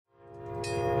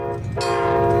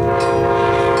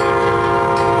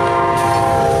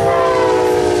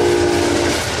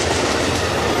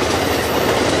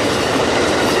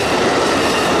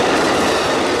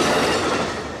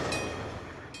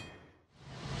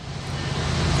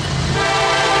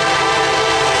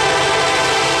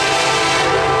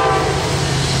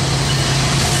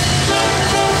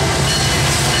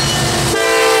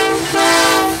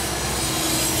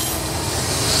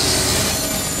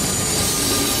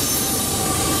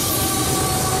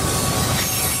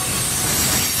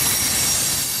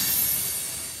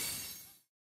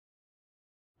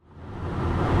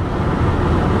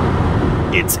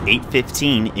It's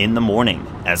 8:15 in the morning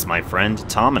as my friend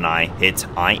Tom and I hit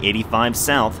I-85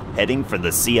 South heading for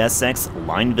the CSX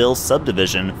Lineville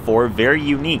Subdivision for a very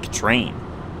unique train.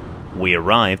 We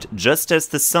arrived just as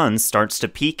the sun starts to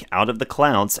peek out of the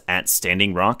clouds at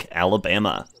Standing Rock,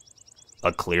 Alabama.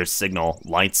 A clear signal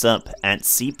lights up at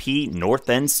CP North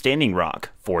End Standing Rock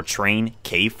for train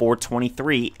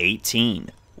K423-18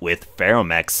 with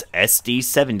Ferromex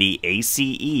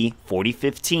SD70ACe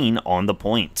 4015 on the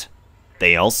point.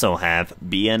 They also have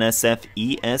BNSF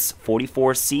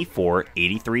ES44C4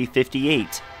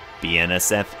 8358,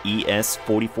 BNSF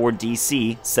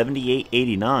ES44DC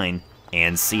 7889,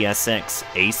 and CSX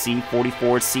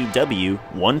AC44CW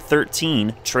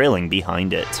 113 trailing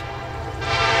behind it.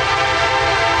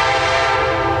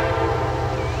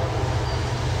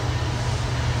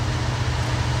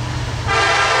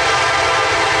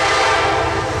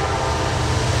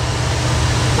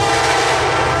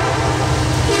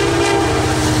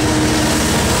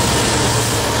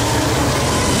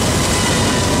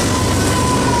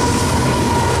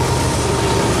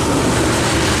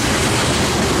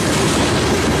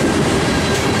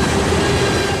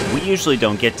 Usually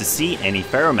don't get to see any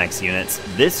Ferromex units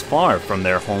this far from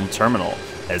their home terminal,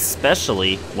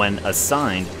 especially when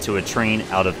assigned to a train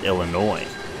out of Illinois.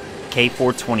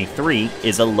 K423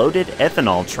 is a loaded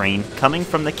ethanol train coming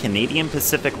from the Canadian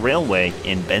Pacific Railway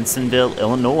in Bensonville,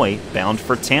 Illinois, bound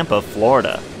for Tampa,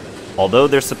 Florida. Although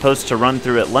they're supposed to run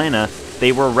through Atlanta,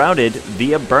 they were routed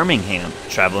via Birmingham,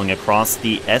 traveling across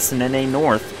the SNNA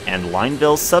North and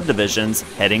Lineville subdivisions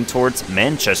heading towards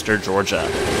Manchester, Georgia.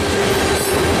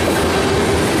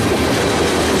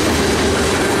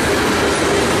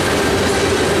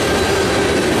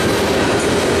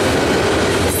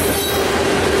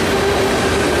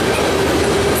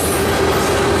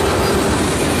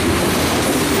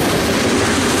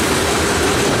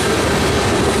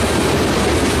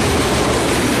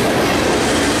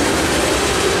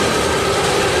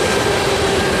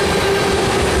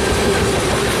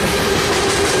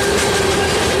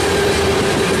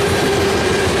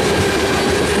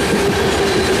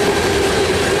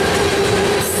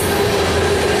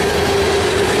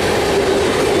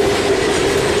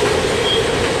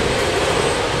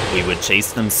 We would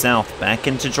chase them south back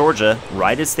into Georgia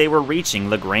right as they were reaching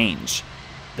LaGrange.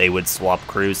 They would swap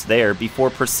crews there before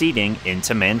proceeding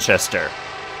into Manchester.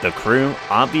 The crew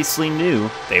obviously knew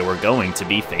they were going to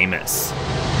be famous.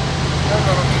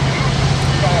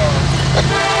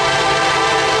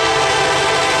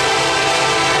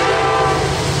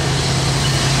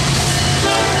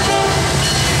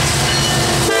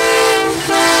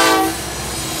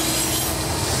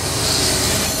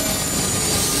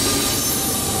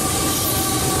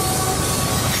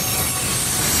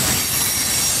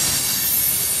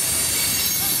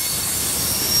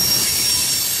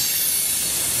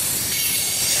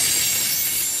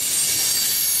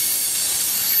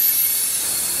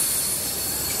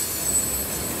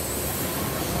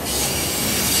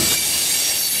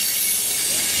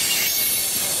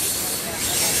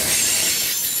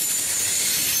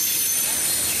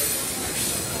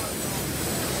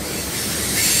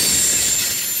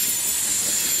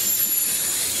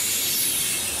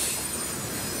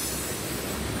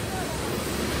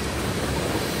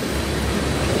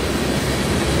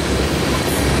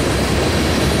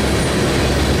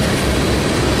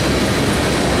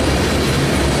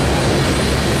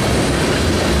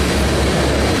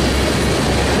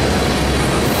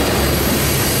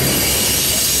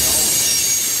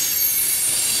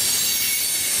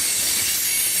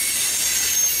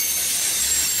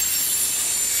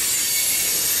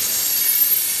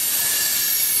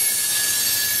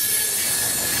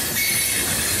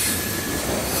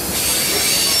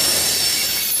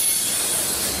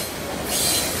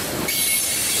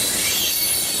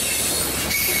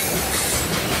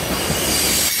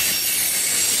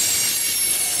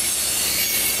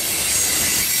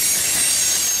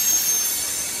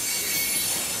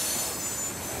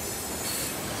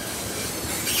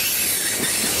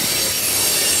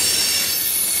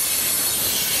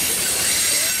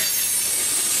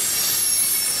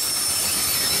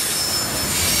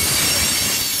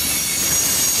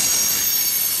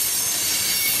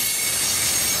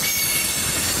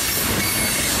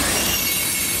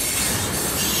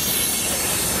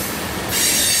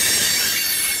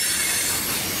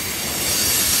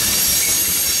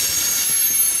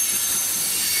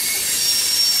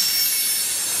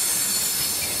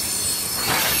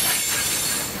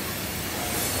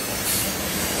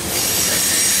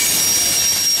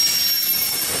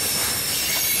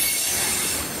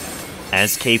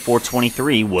 As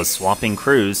K423 was swapping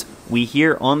crews, we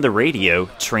hear on the radio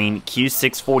train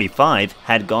Q645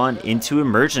 had gone into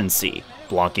emergency,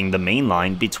 blocking the main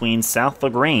line between South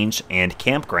LaGrange and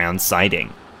Campground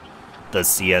siding. The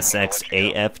CSX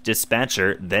AF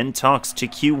dispatcher then talks to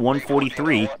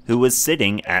Q143, who was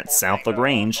sitting at South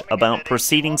LaGrange, about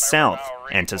proceeding south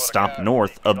and to stop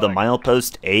north of the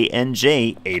milepost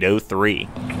ANJ 803.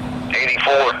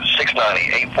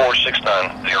 84690,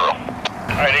 84690.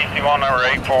 Alright, EC1 number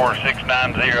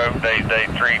 84690, date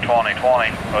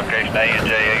 3/20/20, location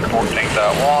ANJ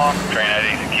 814.1, train at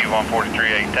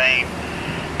Q14318,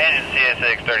 engine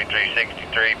CSX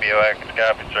 3363, BO active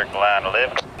copy, circle line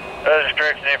 11. Other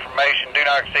restrictions information, do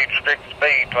not exceed restricted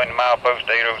speed between the milepost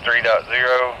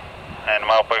 803.0 and the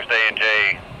milepost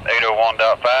ANJ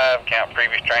 801.5, count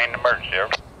previous train and emergency.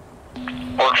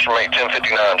 Works for me,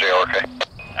 1059 JRK.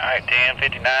 Alright,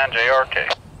 1059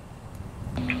 JRK.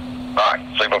 Alright,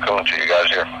 signal coming to you guys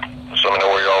here. Just let me know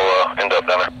where y'all end up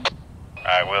down there.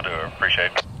 Alright, will do.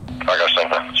 Appreciate it. I got the same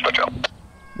thing. Spit y'all.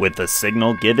 With the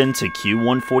signal given to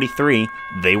Q143,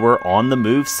 they were on the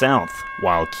move south,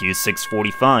 while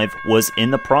Q645 was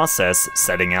in the process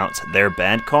setting out their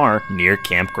bad car near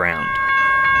Campground.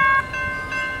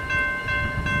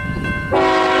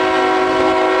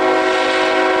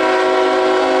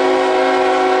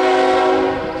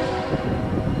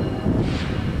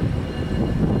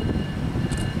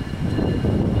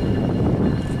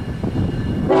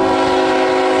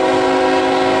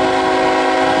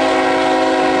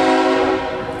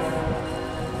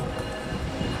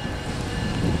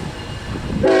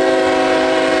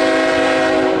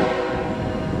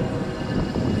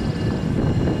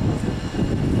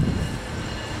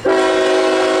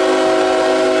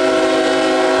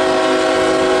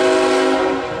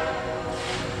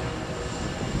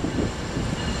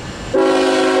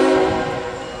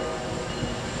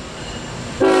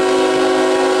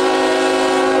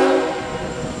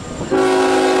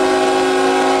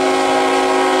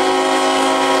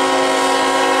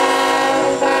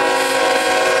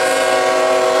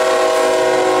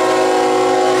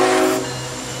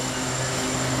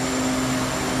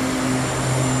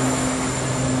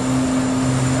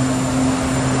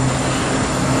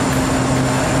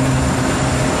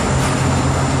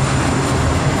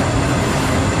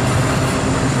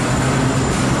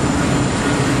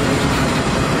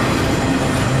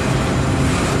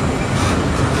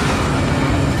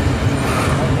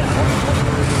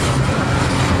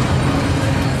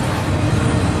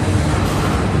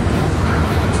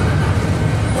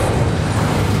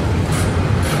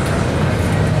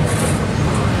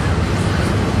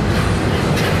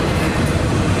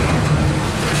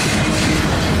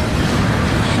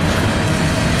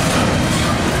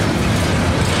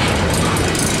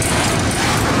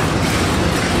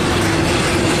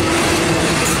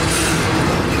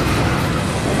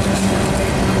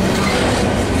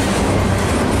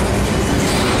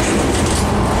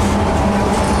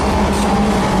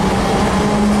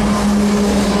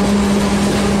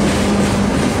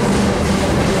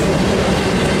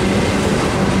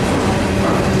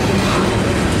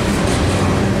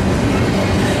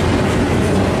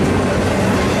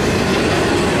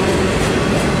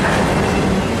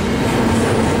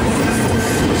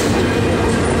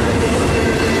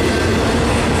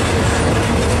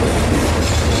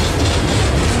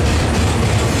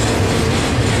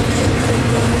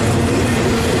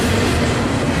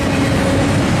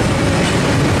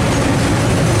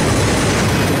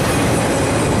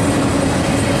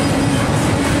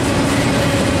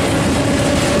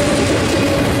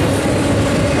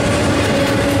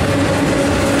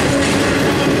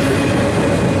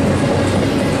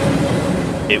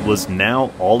 It was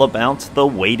now all about the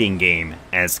waiting game,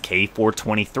 as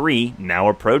K423 now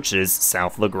approaches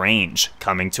South LaGrange,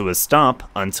 coming to a stop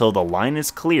until the line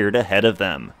is cleared ahead of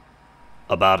them.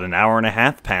 About an hour and a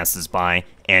half passes by,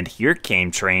 and here came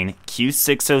train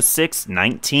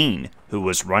Q60619, who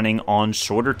was running on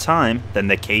shorter time than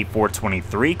the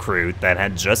K423 crew that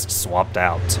had just swapped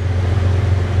out.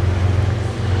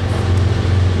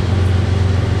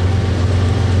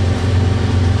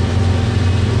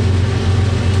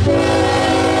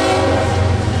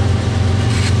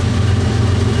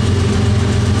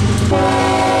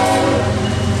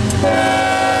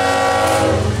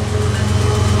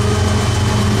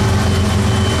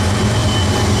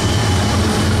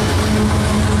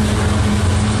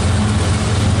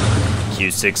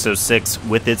 Q606,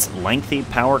 with its lengthy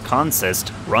power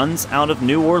consist, runs out of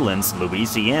New Orleans,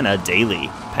 Louisiana daily,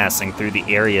 passing through the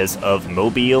areas of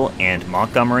Mobile and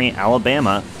Montgomery,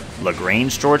 Alabama,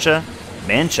 LaGrange, Georgia,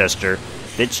 Manchester,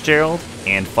 Fitzgerald,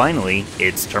 and finally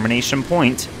its termination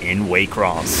point in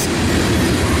Waycross.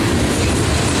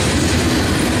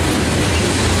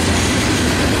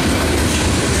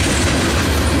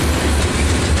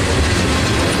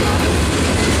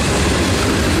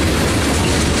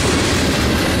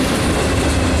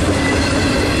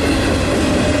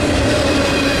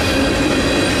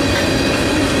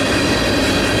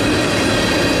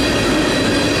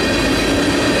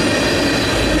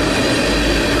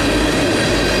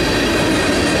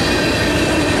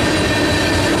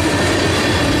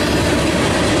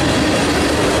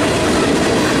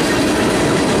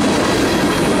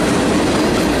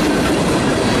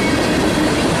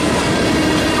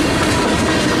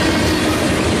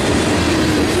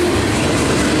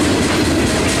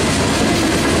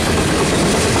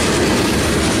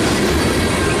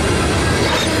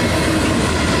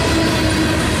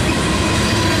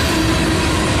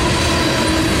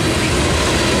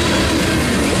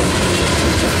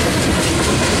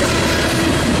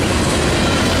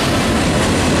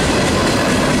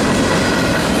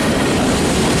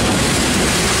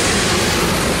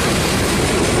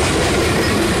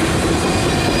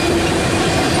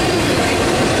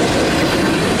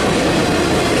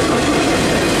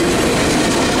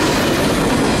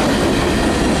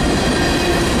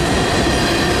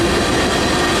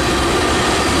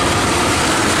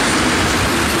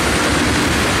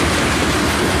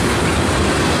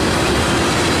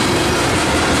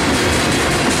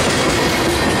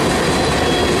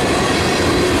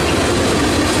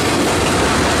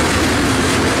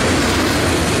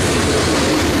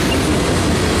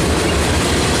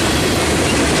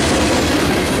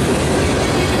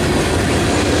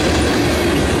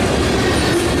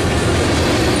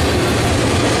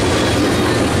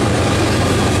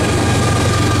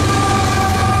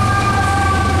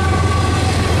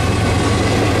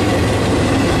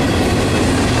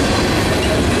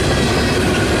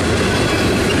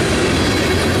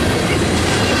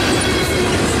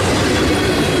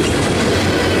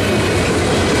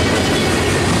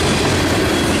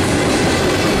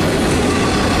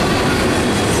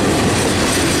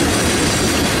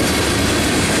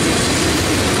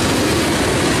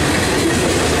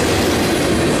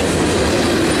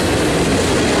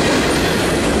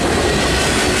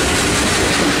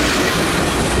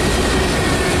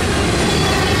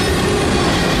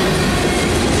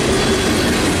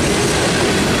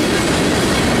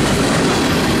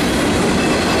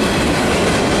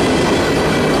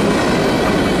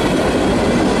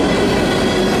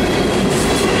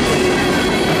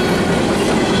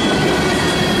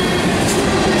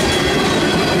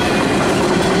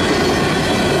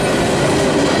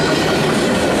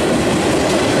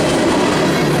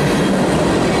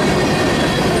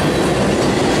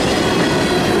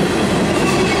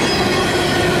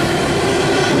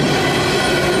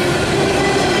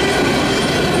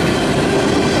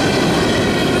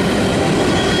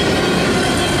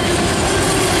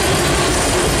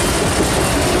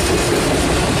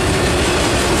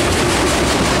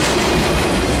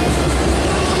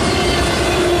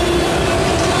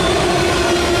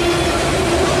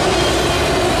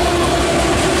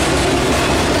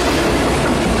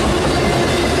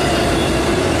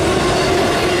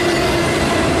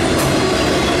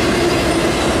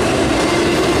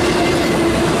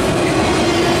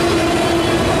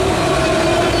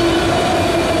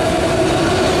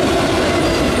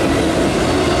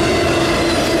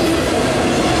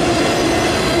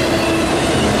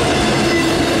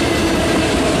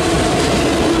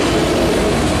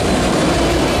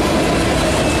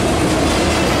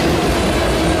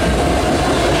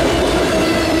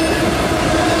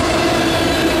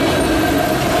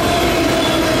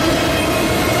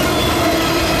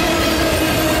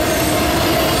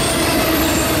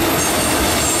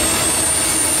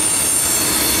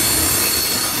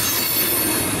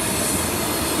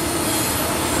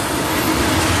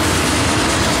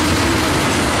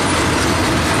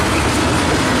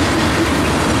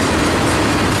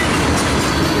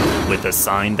 With a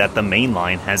sign that the main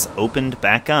line has opened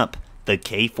back up, the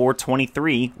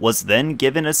K423 was then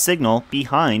given a signal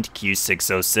behind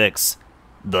Q606.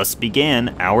 Thus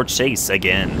began our chase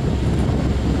again.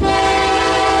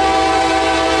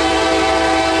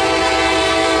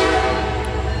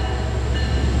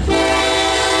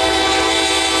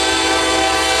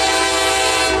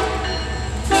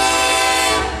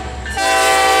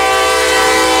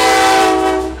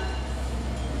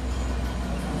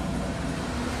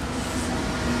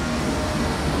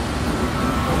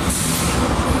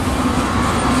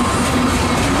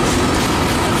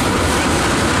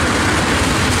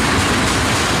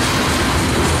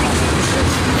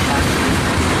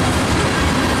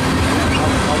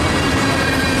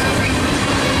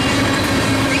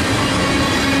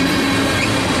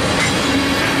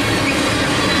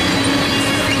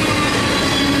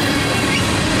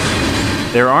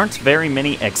 There aren't very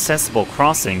many accessible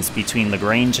crossings between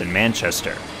LaGrange and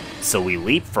Manchester, so we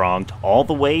leapfrogged all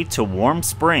the way to Warm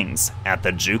Springs at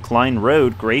the Juke Line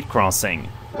Road grade crossing,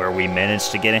 where we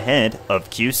managed to get ahead of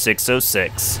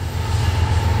Q606.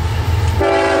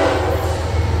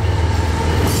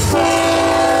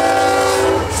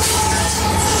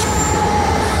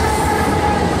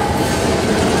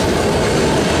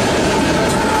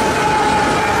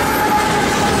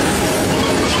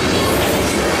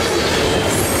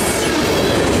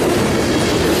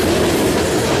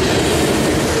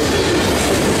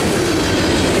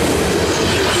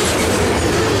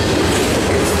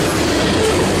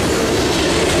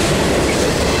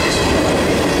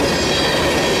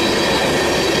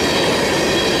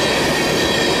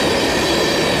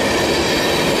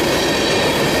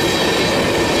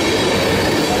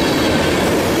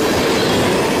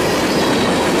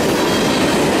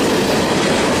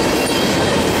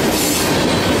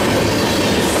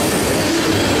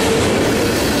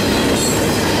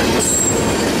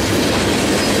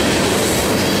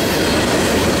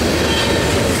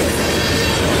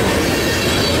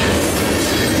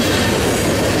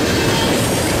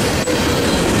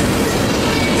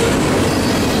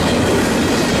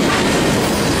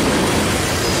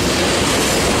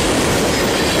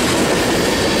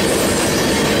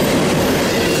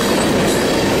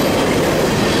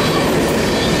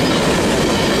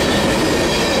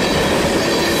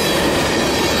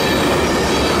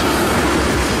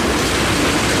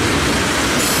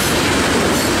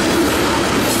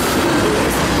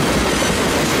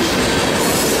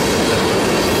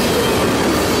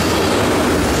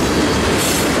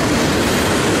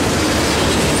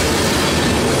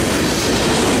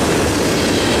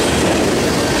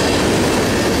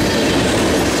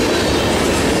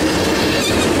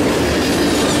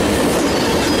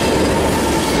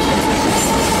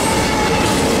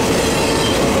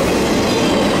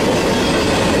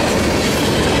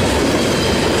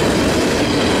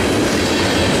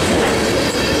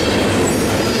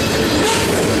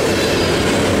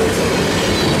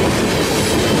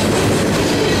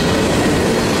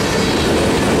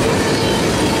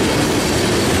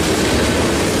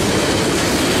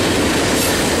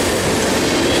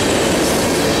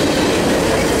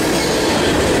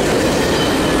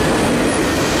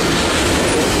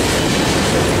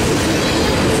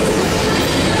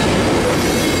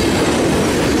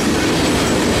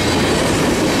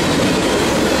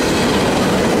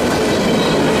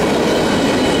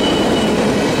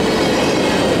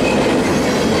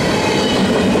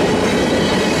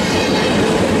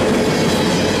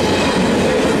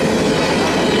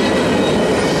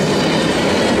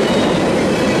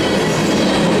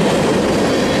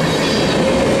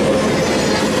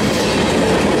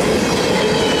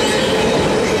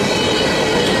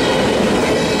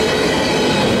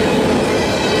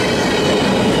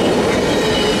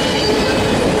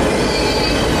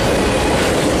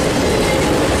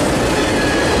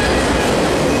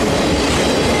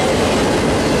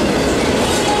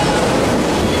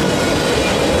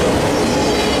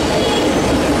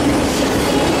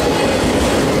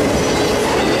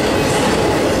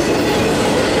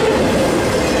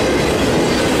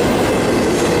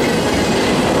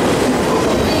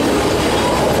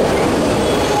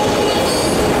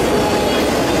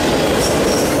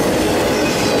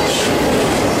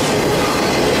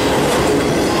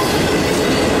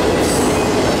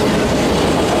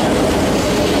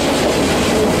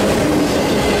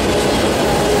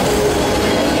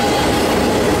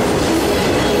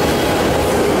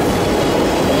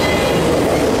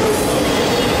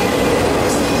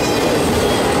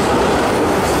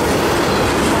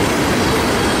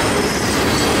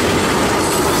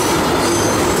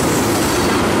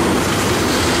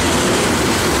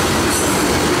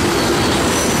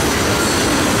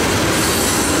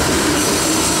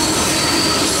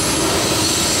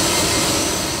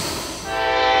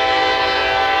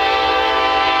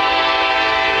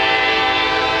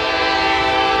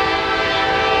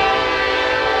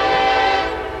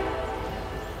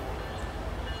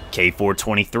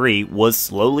 K423 was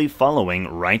slowly following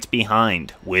right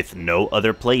behind, with no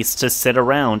other place to sit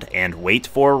around and wait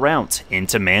for a route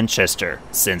into Manchester,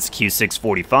 since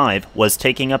Q645 was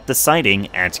taking up the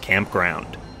sighting at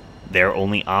campground. Their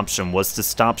only option was to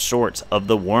stop short of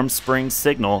the Warm Springs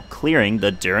signal clearing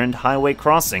the Durand Highway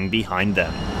crossing behind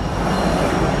them.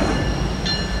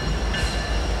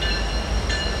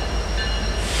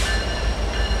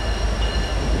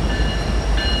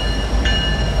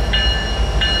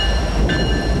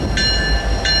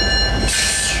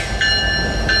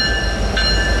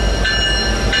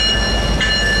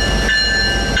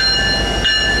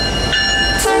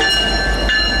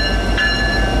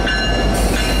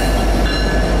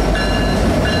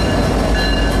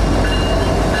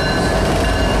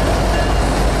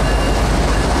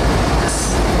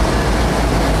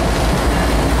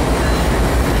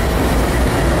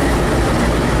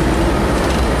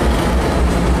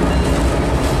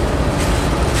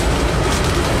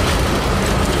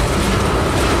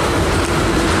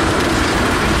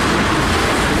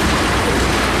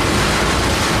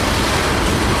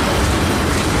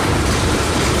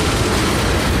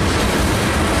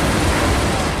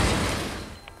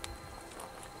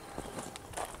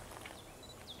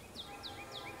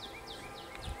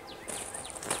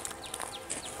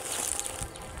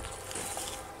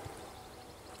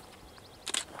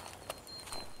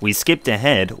 We skipped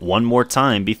ahead one more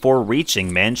time before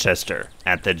reaching Manchester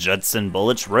at the Judson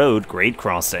Bullich Road grade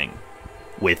crossing.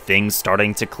 With things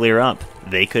starting to clear up,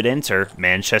 they could enter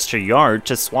Manchester Yard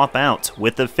to swap out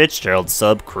with the Fitzgerald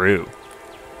sub crew.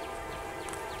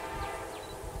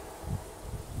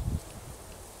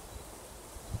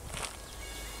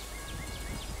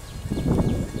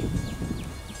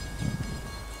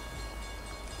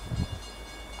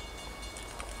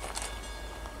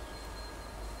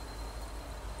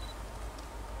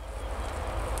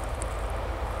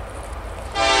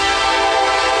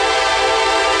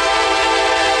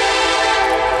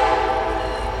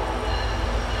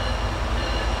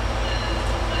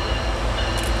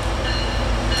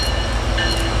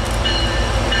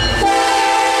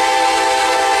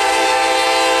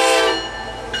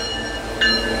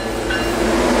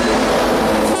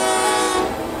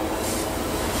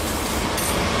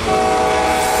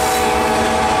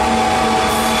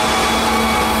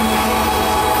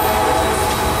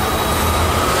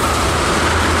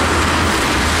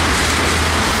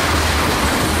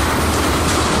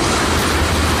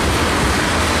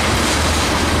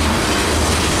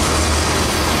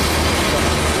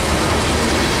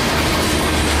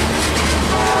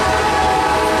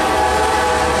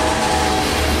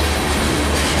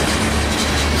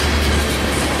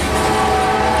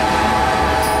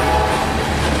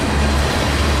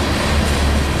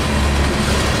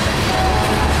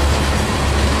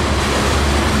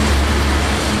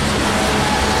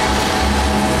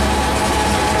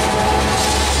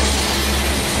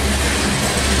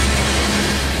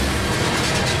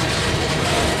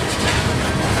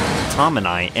 Tom and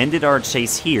I ended our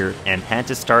chase here and had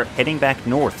to start heading back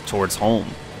north towards home.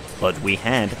 But we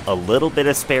had a little bit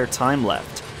of spare time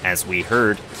left, as we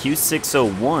heard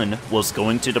Q601 was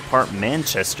going to depart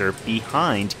Manchester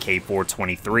behind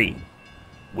K423.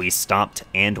 We stopped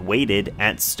and waited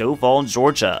at Stovall,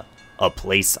 Georgia, a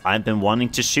place I've been wanting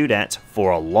to shoot at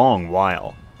for a long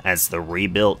while, as the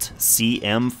rebuilt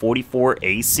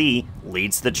CM44AC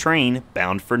leads the train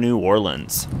bound for New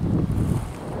Orleans.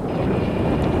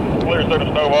 Clear through the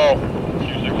Stovall,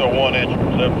 Q601 inch,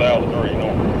 7003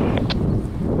 north.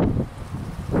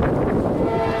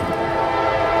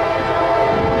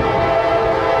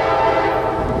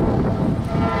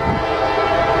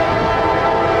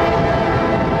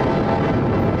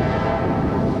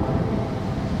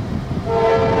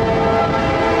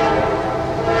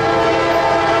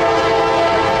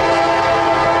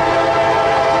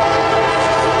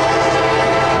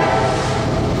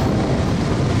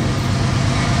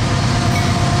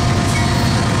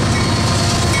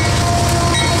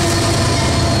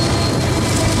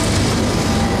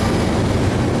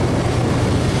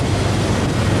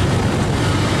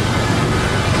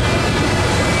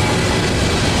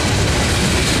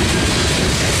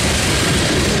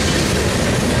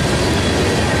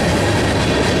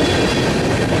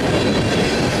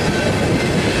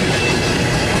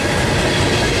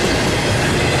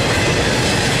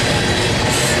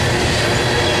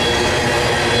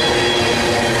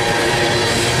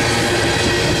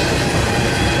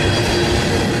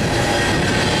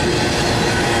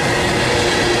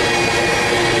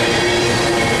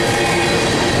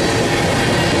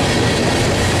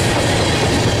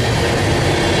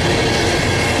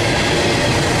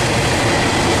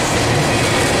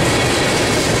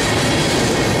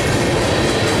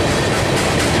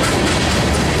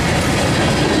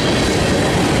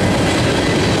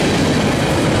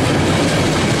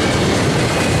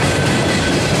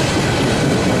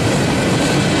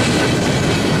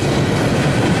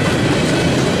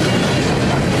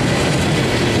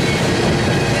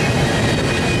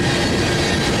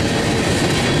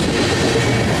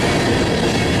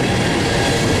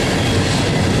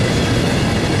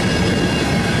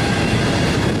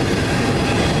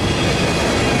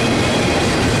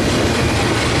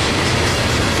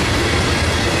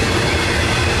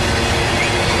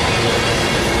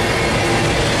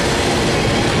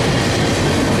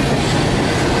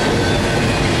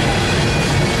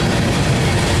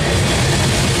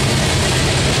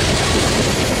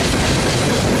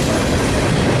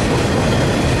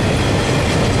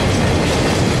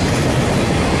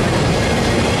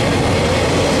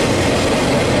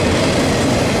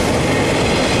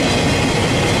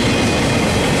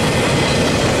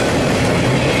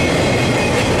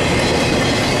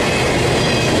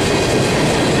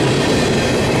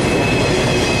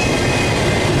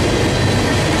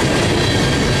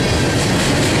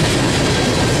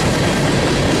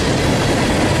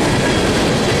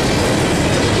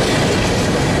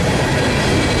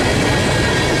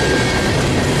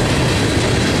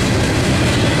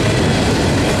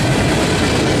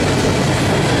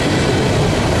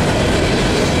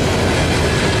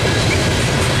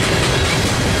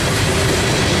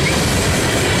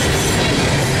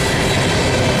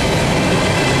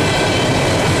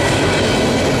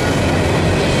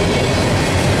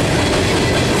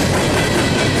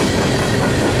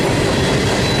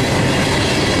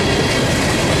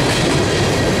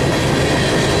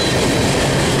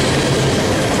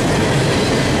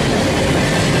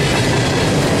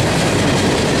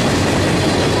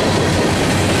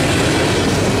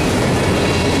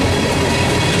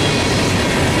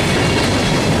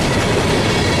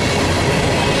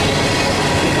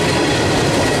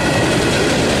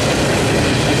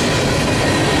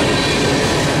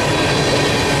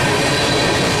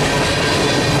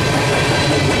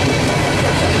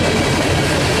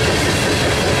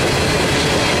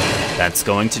 that's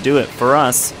going to do it for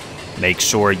us. Make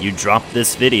sure you drop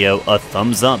this video a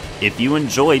thumbs up if you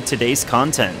enjoyed today's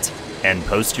content, and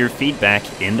post your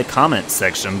feedback in the comments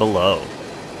section below.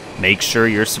 Make sure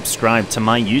you're subscribed to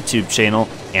my YouTube channel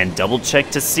and double check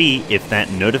to see if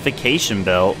that notification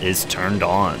bell is turned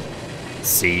on.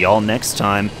 See y'all next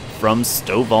time from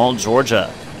Stovall,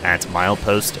 Georgia at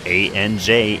milepost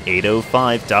ANJ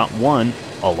 805.1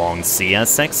 along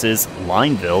CSX's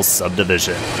Lineville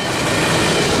Subdivision.